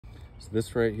So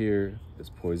this right here is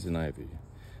poison ivy.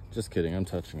 Just kidding, I'm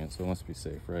touching it, so it must be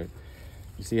safe, right?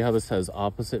 You see how this has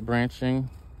opposite branching?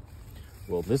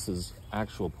 Well, this is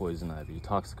actual poison ivy,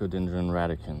 Toxicodendron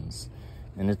radicans,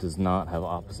 and it does not have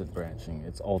opposite branching.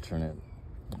 It's alternate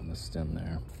on the stem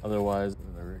there. Otherwise,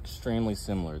 they're extremely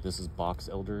similar. This is box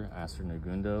elder, Aster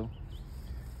negundo,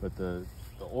 but the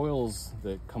oils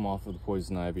that come off of the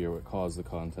poison ivy are what cause the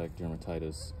contact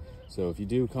dermatitis. So if you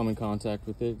do come in contact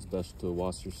with it, it's best to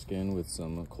wash your skin with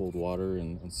some cold water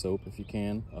and soap if you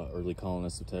can. Early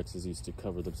colonists of Texas used to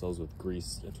cover themselves with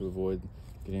grease to avoid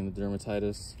getting the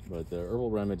dermatitis. But the herbal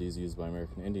remedies used by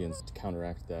American Indians to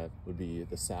counteract that would be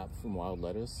the sap from wild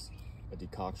lettuce, a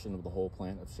decoction of the whole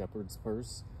plant of shepherd's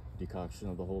purse, decoction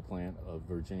of the whole plant of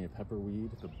Virginia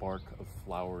pepperweed, the bark of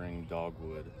flowering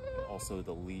dogwood, and also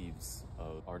the leaves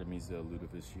of Artemisia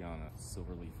ludoviciana,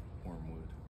 silverleaf wormwood.